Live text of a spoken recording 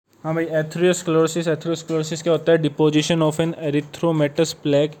हाँ भाई, एथेरोस्क्लेरोसिस क्या होता है? Deposition of N एरिथ्रोमेटस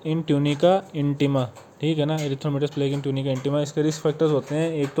plaque in tunica intima, ठीक है ना, एरिथ्रोमेटस प्लेक इन ट्यूनिका इंटिमा। इसके रिस्क फैक्टर्स होते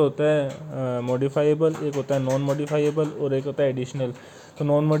हैं, एक तो होता है मॉडिफाइबल, एक होता है नॉन मॉडिफाइबल और एक होता है एडिशनल। तो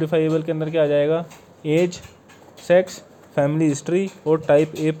नॉन मॉडिफाइबल के अंदर क्या आ जाएगा? एज, सेक्स, फैमिली हिस्ट्री और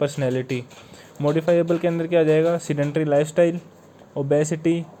टाइप ए पर्सनैलिटी। मॉडिफाइबल के अंदर क्या आ जाएगा? Sedentary lifestyle,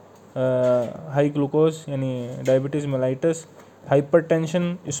 obesity, high glucose यानी डायबिटीज़ मेलाइटस,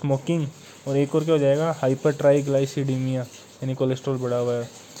 हाइपरटेंशन, स्मोकिंग, और एक और क्या हो जाएगा? हाइपर ट्राइग्लाइसिडीमिया यानी कोलेस्ट्रॉल बढ़ा हुआ है।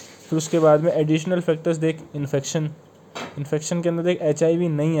 फिर उसके बाद में एडिशनल फैक्टर्स देख, इन्फेक्शन के अंदर देख HIV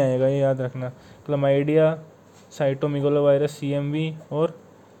नहीं आएगा, ये याद रखना। क्लमाइडिया, साइटोमेगालोवायरस CMV और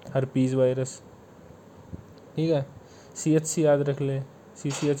हर्पीज़ वायरस, ठीक है। CHC याद रख ले,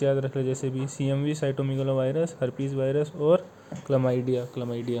 CCH याद रख ले, जैसे भी CMV, साइटोमेगालोवायरस, हर्पीज़ वायरस और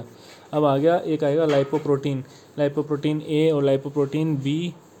क्लमाइडिया। अब आ गया, एक आएगा लाइपोप्रोटीन A और लाइपोप्रोटीन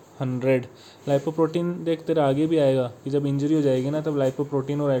B100। लाइपोप्रोटीन देख तेरा आगे भी आएगा कि जब इंजरी हो जाएगी ना, तब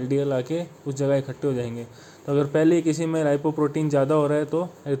लाइपोप्रोटीन और LDL आके उस जगह इकट्ठे हो जाएंगे। तो अगर पहले ही किसी में लाइपोप्रोटीन ज़्यादा हो रहा है तो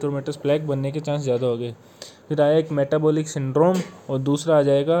एरिथ्रोमेटस प्लेक बनने के चांस ज़्यादा हो गए। फिर आया एक मेटाबॉलिक सिंड्रोम और दूसरा आ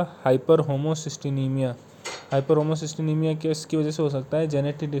जाएगा हाइपर होमोसिस्टिनीमिया। हाइपर होमोसिस्टिनीमिया किसकी वजह से हो सकता है?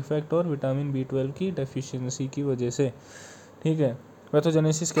 जेनेटिक डिफेक्ट और विटामिन B12 की डेफिशिएंसी की वजह से, ठीक है।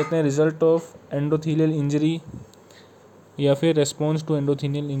 पैथोजेनेसिस कहते हैं रिजल्ट ऑफ एंडोथीलियल इंजरी या फिर response to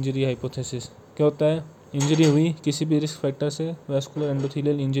endothelial injury hypothesis. क्या होता है? इंजरी हुई किसी भी रिस्क फैक्टर से, वैस्कुलर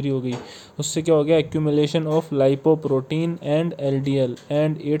एंडोथीलियल इंजरी हो गई, उससे क्या हो गया? Accumulation of lipoprotein and LDL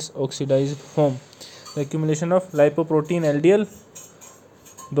and its oxidised form. Accumulation of lipoprotein LDL,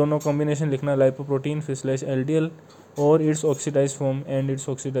 दोनों कॉम्बिनेशन लिखना, लाइपोप्रोटीन फिर स्लैश LDL और its oxidise form and its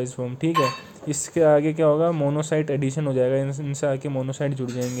oxidise form, ठीक है। इसके आगे क्या होगा? मोनोसाइट एडिशन हो जाएगा, इनसे आके मोनोसाइट जुड़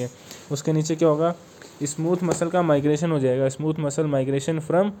जाएंगे। उसके नीचे क्या होगा? स्मूथ मसल का माइग्रेशन हो जाएगा, smooth muscle migration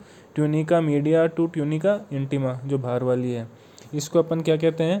from tunica media to tunica intima, जो बाहर वाली है। इसको अपन क्या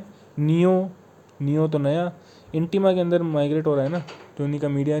कहते हैं? नियो तो नया, इंटिमा के अंदर माइग्रेट हो रहा है ना, ट्यूनिका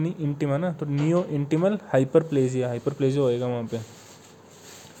मीडिया नहीं इंटिमा ना, तो नियो इंटिमल हाइपरप्लेजिया होएगा वहाँ पे।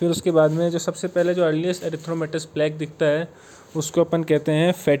 फिर उसके बाद में जो सबसे पहले जो अर्लीस्ट एरिथ्रोमेटस प्लेक दिखता है उसको अपन कहते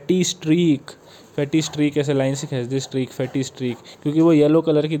हैं फैटी स्ट्रीक ऐसे लाइन से खींच दे, फैटी स्ट्रीक, क्योंकि वो येलो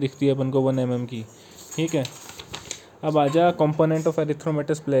कलर की दिखती है अपन को 1 mm की, ठीक है। अब आ जा कंपोनेंट ऑफ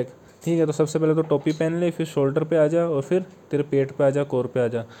एरिथ्रोमेटस प्लेक, ठीक है। तो सबसे पहले तो टोपी पहन ले, फिर शोल्डर पे आ जा और फिर तेरे पेट पे आ जा, कोर पे आ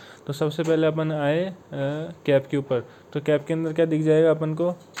जा। तो सबसे पहले अपन आए कैप के ऊपर। तो कैप के अंदर क्या दिख जाएगा अपन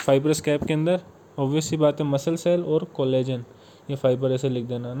को? फाइब्रस कैप के अंदर ऑब्वियस सी बात है मसल सेल और कोलेजन, ये फाइबर ऐसे लिख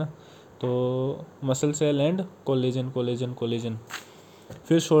देना ना, तो मसल सेल एंड कोलेजन।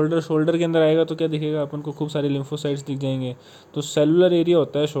 फिर शोल्डर के अंदर आएगा तो क्या दिखेगा अपन को? खूब सारे लिम्फोसाइट्स दिख जाएंगे। तो सेलुलर एरिया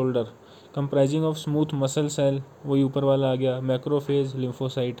होता है shoulder, comprising of smooth muscle cell, वही ऊपर वाला आ गया, मैक्रोफेज,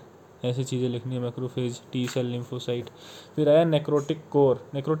 लिम्फोसाइट, ऐसी चीज़ें लिखनी है, मैक्रोफेज, T सेल, लिम्फोसाइट। फिर आया नेक्रोटिक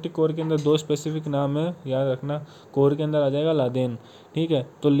कोर के अंदर 2 स्पेसिफिक नाम है, याद रखना। कोर के अंदर आ जाएगा लादेन, ठीक है।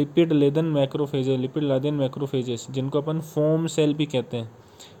 तो लिपिड लेदन मैक्रोफेजेस, जिनको अपन फोम सेल भी कहते हैं,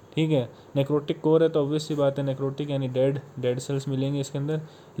 ठीक है। नेक्रोटिक कोर है तो ऑब्वियस सी बात है नेक्रोटिक यानी डेड सेल्स मिलेंगे इसके अंदर।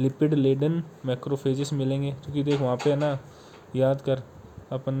 लिपिड लेडन मैक्रोफेजेस मिलेंगे, क्योंकि देख वहाँ पे है ना, याद कर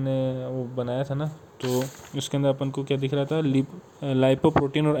अपन ने वो बनाया था ना, तो उसके अंदर अपन को क्या दिख रहा था?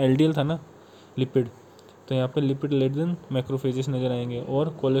 लाइपोप्रोटीन और LDL था ना, लिपिड। तो यहाँ पे लिपिड लेडन मैक्रोफेजेस नज़र आएंगे और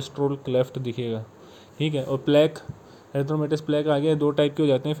कोलेस्ट्रॉल क्लेफ्ट दिखेगा, ठीक है। और प्लेक, एरिथ्रोमेटस प्लेक आ गया, 2 टाइप के हो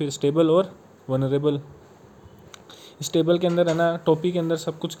जाते हैं फिर, स्टेबल और वनरेबल। स्टेबल के अंदर है ना, टोपी के अंदर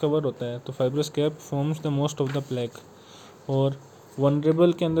सब कुछ कवर होता है, तो fibrous cap forms the most of the plaque. और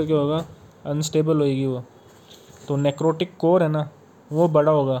वनरेबल के अंदर क्या होगा? अनस्टेबल होएगी वो। तो नेक्रोटिक कोर है ना, वो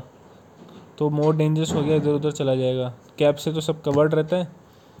बड़ा होगा तो मोर डेंजरस हो गया, इधर उधर चला जाएगा। कैप से तो सब कवर्ड रहता है,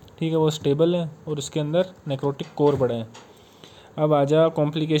 ठीक है, वो स्टेबल है और उसके अंदर नेक्रोटिक कोर बड़ा है। अब आ जा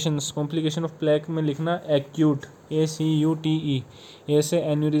कॉम्प्लिकेशन ऑफ प्लेक में लिखना एक्यूट, ACUTE। ए से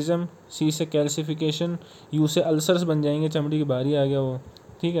एन्यूरिज्म, C से कैल्सिफिकेशन, U से अल्सर्स बन जाएंगे, चमड़ी की बाहरी आ गया वो,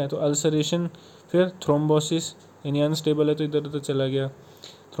 ठीक है। तो अल्सरेशन, फिर थ्रोम्बोसिस यानी अनस्टेबल है तो इधर उधर चला गया,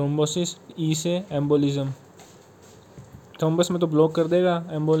 थ्रोम्बोसिस। E से एम्बोलिज्म, थ्रोम्बस में तो ब्लॉक कर देगा,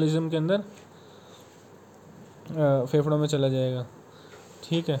 एम्बोलिज्म के अंदर फेफड़ों में चला जाएगा,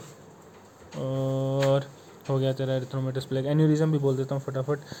 ठीक है। और हो गया तेरा एरिथ्रोमेटस प्लेक। एन्यूरिज्म भी बोल देता हूँ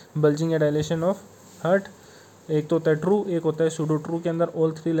फटाफट, बल्जिंग या डायलेशन ऑफ हार्ट। एक तो होता है ट्रू, एक होता है सूडो। ट्रू के अंदर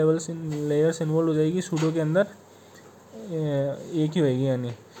ऑल 3 लेयर्स इन्वॉल्व हो जाएगी, सूडो के अंदर एक ही होएगी यानी।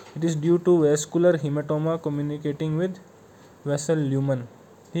 It is due to vascular haematoma communicating with vessel lumen,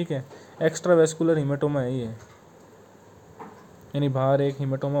 ठीक है। एक्स्ट्रा वेस्कुलर हीमेटोमा है ये, यानी बाहर एक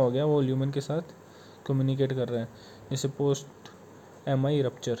हीमेटोमा हो गया, वो ल्यूमन के साथ कम्युनिकेट कर रहा है। जैसे पोस्ट MI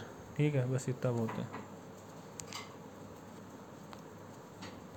रप्चर। ठीक है, बस इतना बहुत है।